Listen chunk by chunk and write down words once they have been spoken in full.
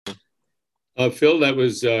Phil, that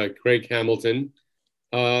was Craig Hamilton.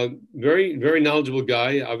 Very, very knowledgeable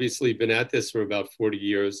guy. Obviously, been at this for about 40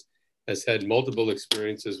 years, has had multiple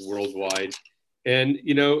experiences worldwide. And,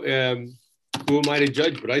 who am I to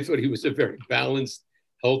judge? But I thought he was a very balanced,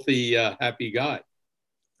 healthy, happy guy,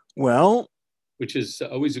 Well, which is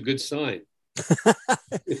always a good sign.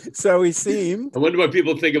 so he seemed. I wonder what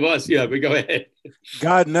people think of us. Yeah, but go ahead.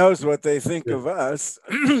 God knows what they think Yeah. of us.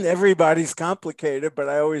 Everybody's complicated, but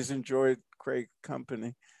I always enjoyed Craig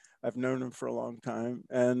company. I've known him for a long time,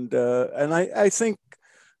 and I think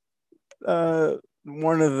uh,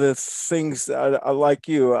 one of the things that like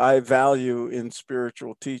you, I value in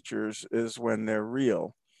spiritual teachers is when they're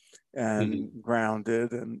real Mhm. and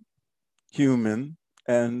grounded and human.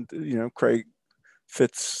 And Craig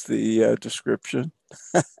fits the description.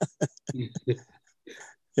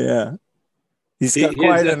 Yeah, he's got His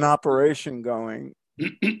quite an operation going.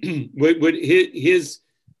 would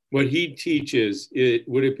what he teaches,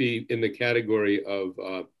 would it be in the category of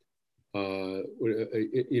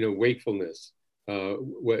wakefulness?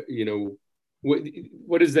 What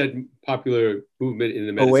what is that popular movement in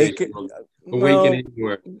the meditation Awaken. world? Well, Awakening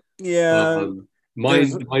or yeah,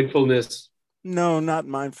 there's mindfulness? no, not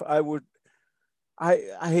mindful. I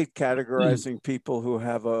hate categorizing people who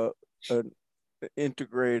have a an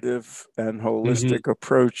integrative and Mhm. holistic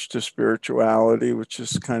approach to spirituality, which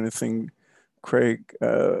is kind of thing Craig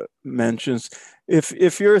mentions.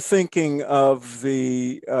 If you're thinking of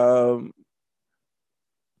the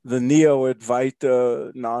Neo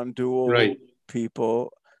Advaita non-dual Right.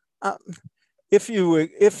 people, uh, if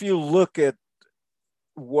you look at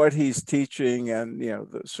what he's teaching and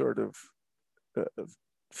the sort of uh,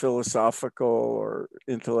 philosophical or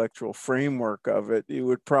intellectual framework of it, you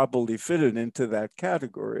would probably fit it into that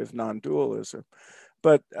category of non-dualism.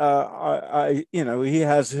 But he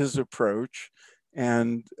has his approach,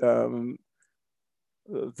 and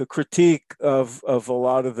the critique of a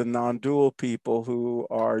lot of the non-dual people who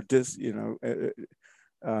are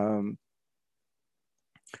um,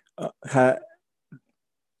 ha,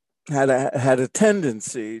 had a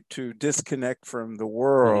tendency to disconnect from the Mhm.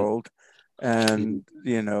 world Mhm. and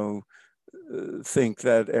think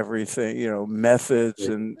that everything methods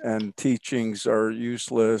Right. and teachings are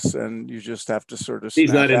useless and you just have to sort of He's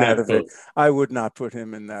snap not in out that of it. boat. I I would not put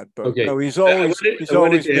him in that boat. Okay. No, I he's wanted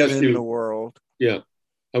always to been ask in the you. world. Yeah,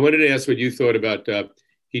 I wanted to ask what you thought about.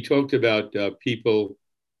 He talked about people,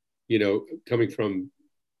 coming from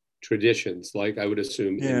traditions, like I would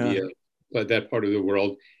assume Yeah, India, but that part of the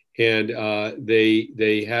world, and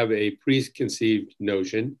they have a preconceived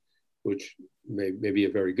notion, which may be a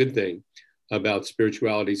very good thing, about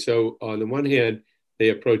spirituality. So on the one hand, they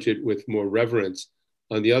approach it with more reverence.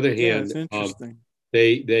 On the other yeah, hand, it's interesting.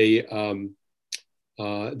 they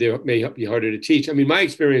may be harder to teach. I mean, my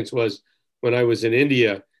experience was when I was in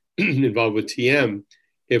India involved with TM.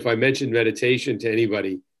 If I mentioned meditation to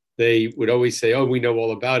anybody, they would always say, "Oh, we know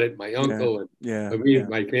all about it." My Yeah, uncle and yeah, me, yeah,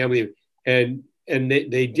 my family, and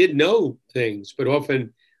they did know things, but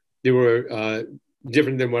often they were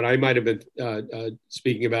different than what I might have been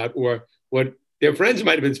speaking about, or what their friends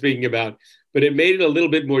might have been speaking about. But it made it a little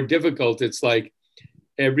bit more difficult. It's like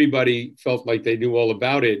everybody felt like they knew all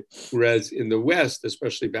about it. Whereas in the West,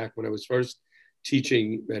 especially back when I was first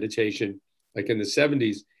teaching meditation, like in the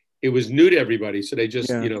 70s, it was new to everybody. So they just,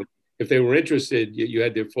 yeah. if they were interested, you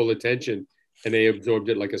had their full attention and they absorbed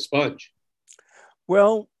it like a sponge.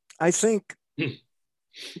 Well, I think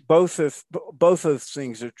both of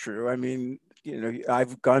things are true. I mean,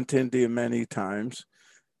 I've gone to India many times.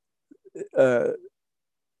 Uh,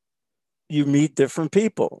 you meet different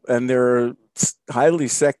people, and there are highly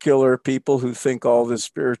secular people who think all this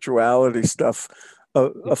spirituality stuff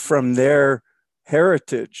from their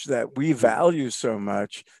heritage that we value so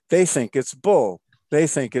much, they think it's bull. They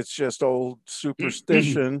think it's just old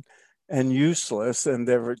superstition and useless, and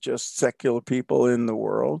they're just secular people in the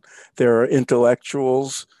world. There are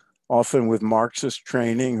intellectuals, often with Marxist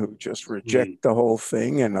training, who just reject the whole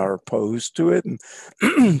thing and are opposed to it and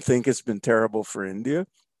think it's been terrible for India.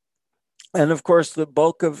 And of course, the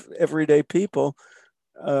bulk of everyday people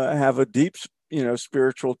have a deep,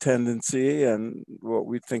 spiritual tendency and what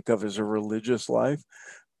we think of as a religious life.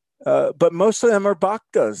 But most of them are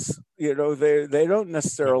bhaktas. They don't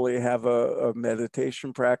necessarily have a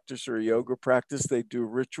meditation practice or a yoga practice. They do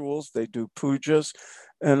rituals, they do pujas,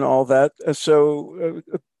 and all that. So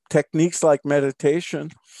techniques like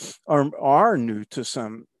meditation are new to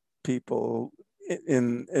some people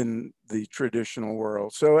in the traditional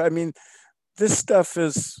world. So I mean, this stuff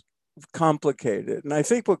is complicated. And I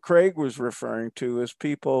think what Craig was referring to is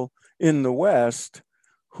people in the West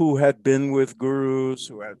who had been with gurus,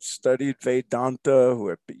 who had studied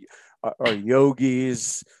Vedanta, are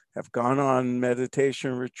yogis, have gone on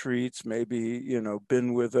meditation retreats, maybe,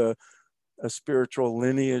 been with a spiritual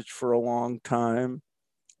lineage for a long time.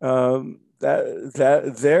 That's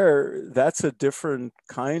a different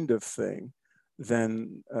kind of thing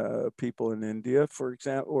than people in India, for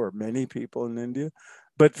example, or many people in India,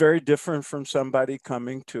 but very different from somebody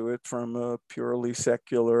coming to it from a purely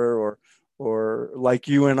secular or like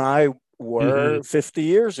you and I were 50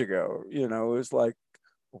 years ago. It was like,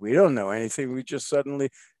 we don't know anything. We just suddenly,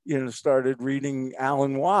 started reading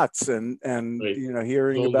Alan Watts and Right.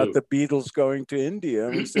 hearing Will about do. the Beatles going to India.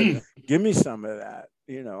 And we said, give me some of that.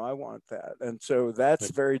 I want that. And so that's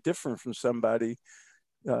Right. very different from somebody,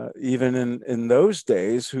 even in those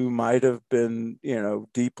days, who might have been,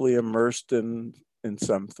 deeply immersed in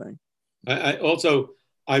something. I also,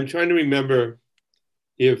 I'm trying to remember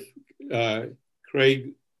if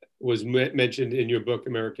Craig was mentioned in your book,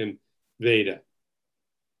 American Veda.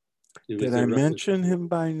 Did I mention him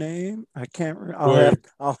by name? I can't remember. Or,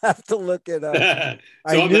 I'll have to look it up. so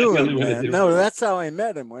I I'm not knew the only him one that then. didn't No, remember. that's how I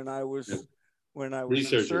met him when I was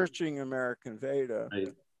Researching. researching American Veda.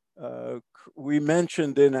 Right. We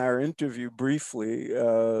mentioned in our interview briefly,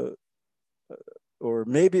 or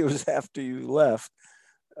maybe it was after you left,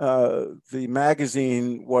 the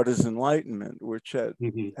magazine What is Enlightenment, which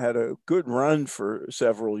had a good run for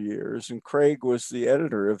several years, and Craig was the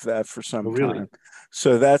editor of that for some time.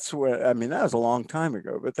 So that's when, I mean, that was a long time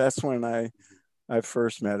ago, but that's when I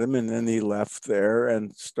first met him, and then he left there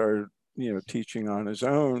and started, teaching on his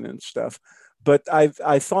own and stuff. But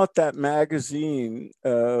I thought that magazine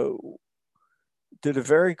did a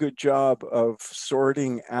very good job of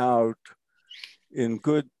sorting out in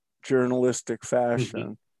good journalistic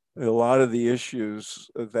fashion a lot of the issues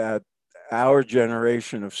that our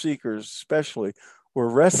generation of seekers especially were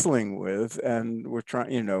wrestling with and were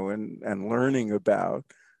trying, and learning about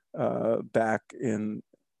back in,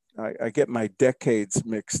 I get my decades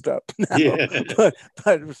mixed up now, Yeah. but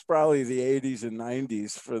it was probably the 80s and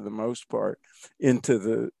 90s for the most part, into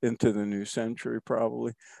the new century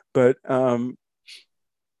probably. But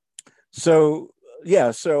so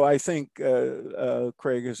yeah, so I think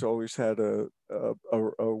Craig has always had a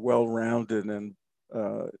well-rounded and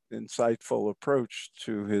insightful approach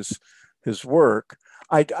to his work.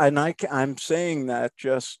 I'm saying that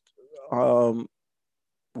just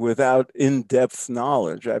without in-depth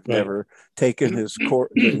knowledge. I've never taken his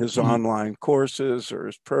online courses or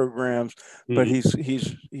his programs, but he's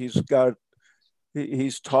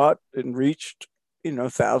taught and reached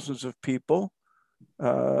thousands of people.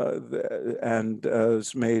 And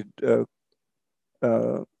has made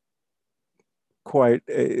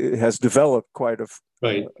has developed quite a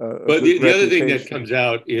right. But the other thing that comes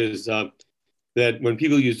out is that when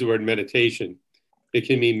people use the word meditation, it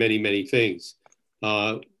can mean many, many things.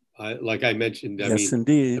 Like I mentioned, yes,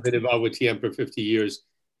 indeed. I've been involved with TM for 50 years,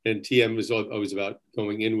 and TM was always about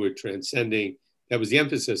going inward, transcending. That was the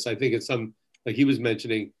emphasis. I think it's like he was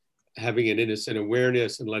mentioning, having an innocent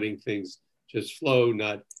awareness and letting things just flow,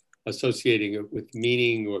 not associating it with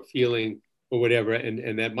meaning or feeling or whatever,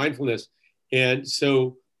 and that mindfulness. And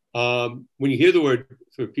so when you hear the word,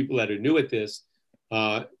 for people that are new at this,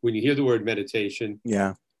 when you hear the word meditation,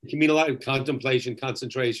 yeah, it can mean a lot of contemplation,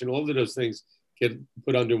 concentration, all of those things get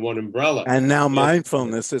put under one umbrella. And now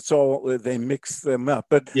mindfulness, it's all, they mix them up.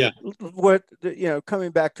 But yeah, what,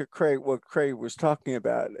 coming back to Craig, what Craig was talking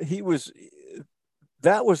about,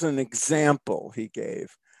 that was an example he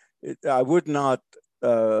gave. I would not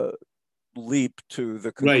leap to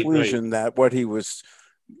the conclusion that what he was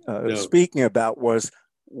speaking about was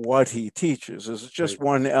what he teaches. It was just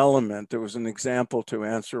one element. It was an example to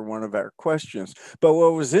answer one of our questions. But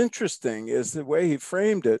what was interesting is the way he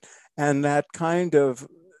framed it, and that kind of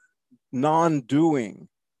non-doing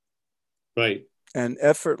and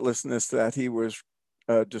effortlessness that he was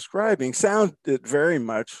describing sounded very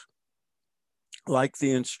much like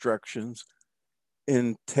the instructions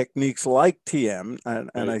in techniques like TM,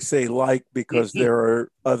 and I say like because there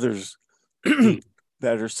are others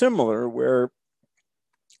that are similar, where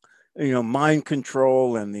mind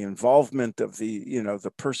control and the involvement of the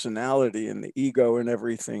the personality and the ego and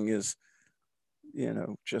everything is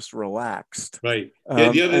just relaxed. Right.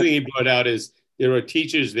 Yeah, the other thing he brought out is there are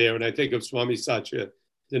teachers there, and I think of Swami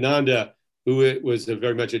Satchidananda, who was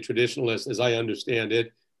very much a traditionalist, as I understand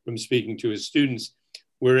it, from speaking to his students.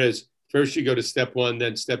 Whereas first you go to step 1,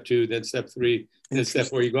 then step 2, then step 3, then step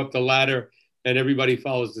 4. You go up the ladder, and everybody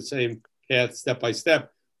follows the same path step by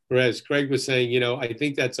step. Whereas Craig was saying, I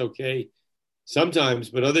think that's okay sometimes,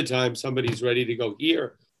 but other times somebody's ready to go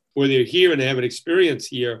here, or they're here and they have an experience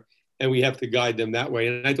here, and we have to guide them that way.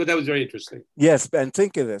 And I thought that was very interesting. Yes, and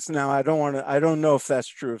think of this. Now, I don't know if that's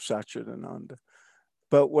true of Satchidananda,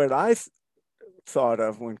 but what I thought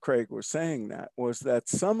of when Craig was saying that was that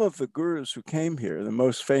some of the gurus who came here, the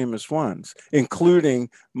most famous ones, including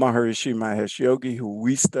Maharishi Mahesh Yogi, who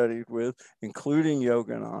we studied with, including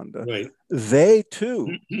Yogananda, right. They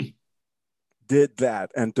too did that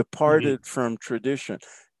and departed from tradition.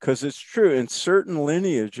 Because it's true, in certain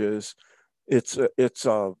lineages, it's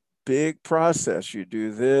a big process. You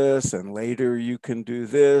do this, and later you can do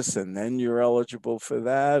this, and then you're eligible for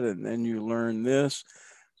that, and then you learn this.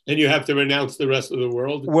 And you have to renounce the rest of the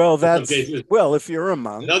world. Well, if you're a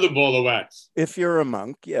monk. Another ball of wax. If you're a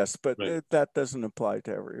monk, yes, but that doesn't apply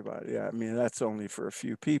to everybody. I mean, that's only for a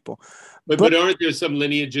few people. But aren't there some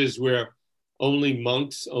lineages where only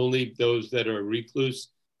monks, only those that are recluse,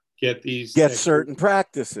 get certain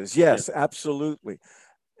practices? Yes, absolutely.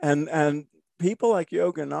 And people like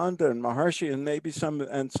Yogananda and Maharshi, and maybe some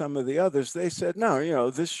of the others, they said, no,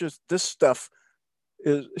 this stuff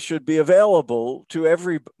should be available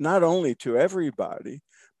to not only to everybody,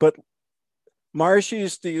 but Maharshi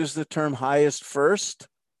used to use the term highest first.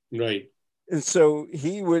 Right. And so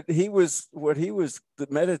he was the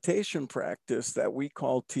meditation practice that we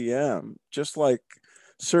call TM, just like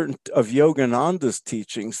certain of Yogananda's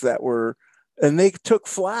teachings and they took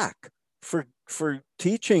flack for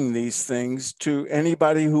teaching these things to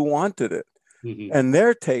anybody who wanted it. And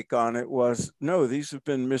their take on it was, no, these have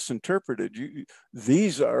been misinterpreted.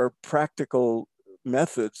 These are practical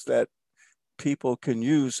methods that people can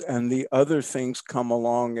use, and the other things come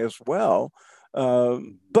along as well.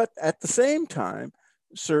 But at the same time,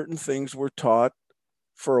 certain things were taught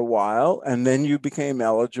for a while, and then you became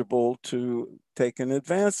eligible to take an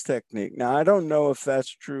advanced technique. Now, I don't know if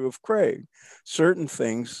that's true of Craig. Certain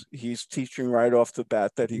things he's teaching right off the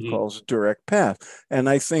bat that he calls direct path. And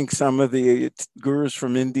I think some of the gurus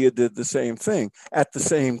from India did the same thing. At the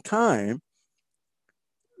same time,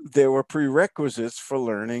 there were prerequisites for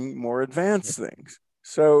learning more advanced things.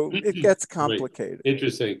 So it gets complicated. Right.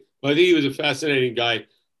 Interesting. Well, I think he was a fascinating guy.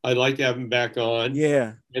 I'd like to have him back on.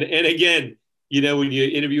 Yeah. And again, when you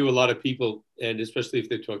interview a lot of people, and especially if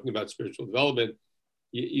they're talking about spiritual development,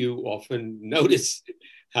 you often notice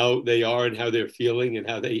how they are and how they're feeling and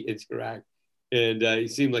how they interact. And he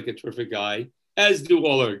seemed like a terrific guy, as do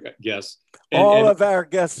all our guests. All of our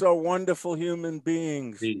guests are wonderful human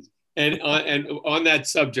beings. And on that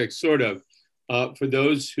subject, sort of, for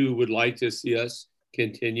those who would like to see us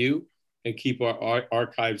continue and keep our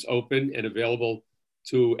archives open and available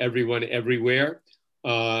to everyone everywhere,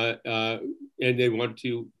 and they want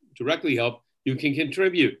to directly help, you can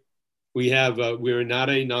contribute. We're not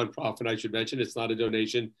a nonprofit, I should mention. It's not a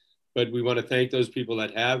donation, but we want to thank those people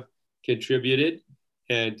that have contributed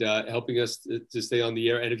and helping us to stay on the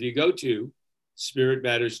air. And if you go to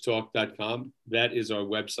spiritmatterstalk.com, that is our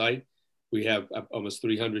website. We have almost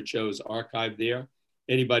 300 shows archived there.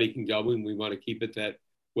 Anybody can go, and we want to keep it that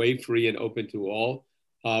way, free and open to all.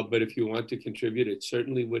 But if you want to contribute, it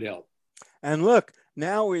certainly would help. And look,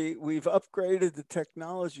 now we've upgraded the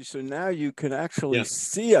technology, so now you can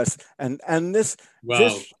see us. And this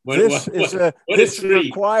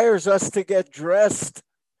requires us to get dressed.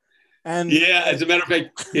 And as a matter of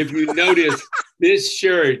fact, if you notice, this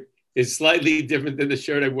shirt is slightly different than the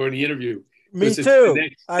shirt I wore in the interview. Me too.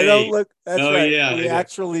 I don't look. That's right. Yeah, we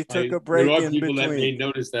actually took a break in between. There are people that may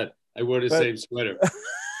notice that I wore the same sweater.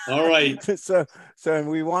 All right. So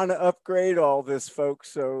we want to upgrade all this,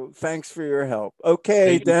 folks. So thanks for your help.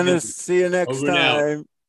 Okay, Dennis. See you next time.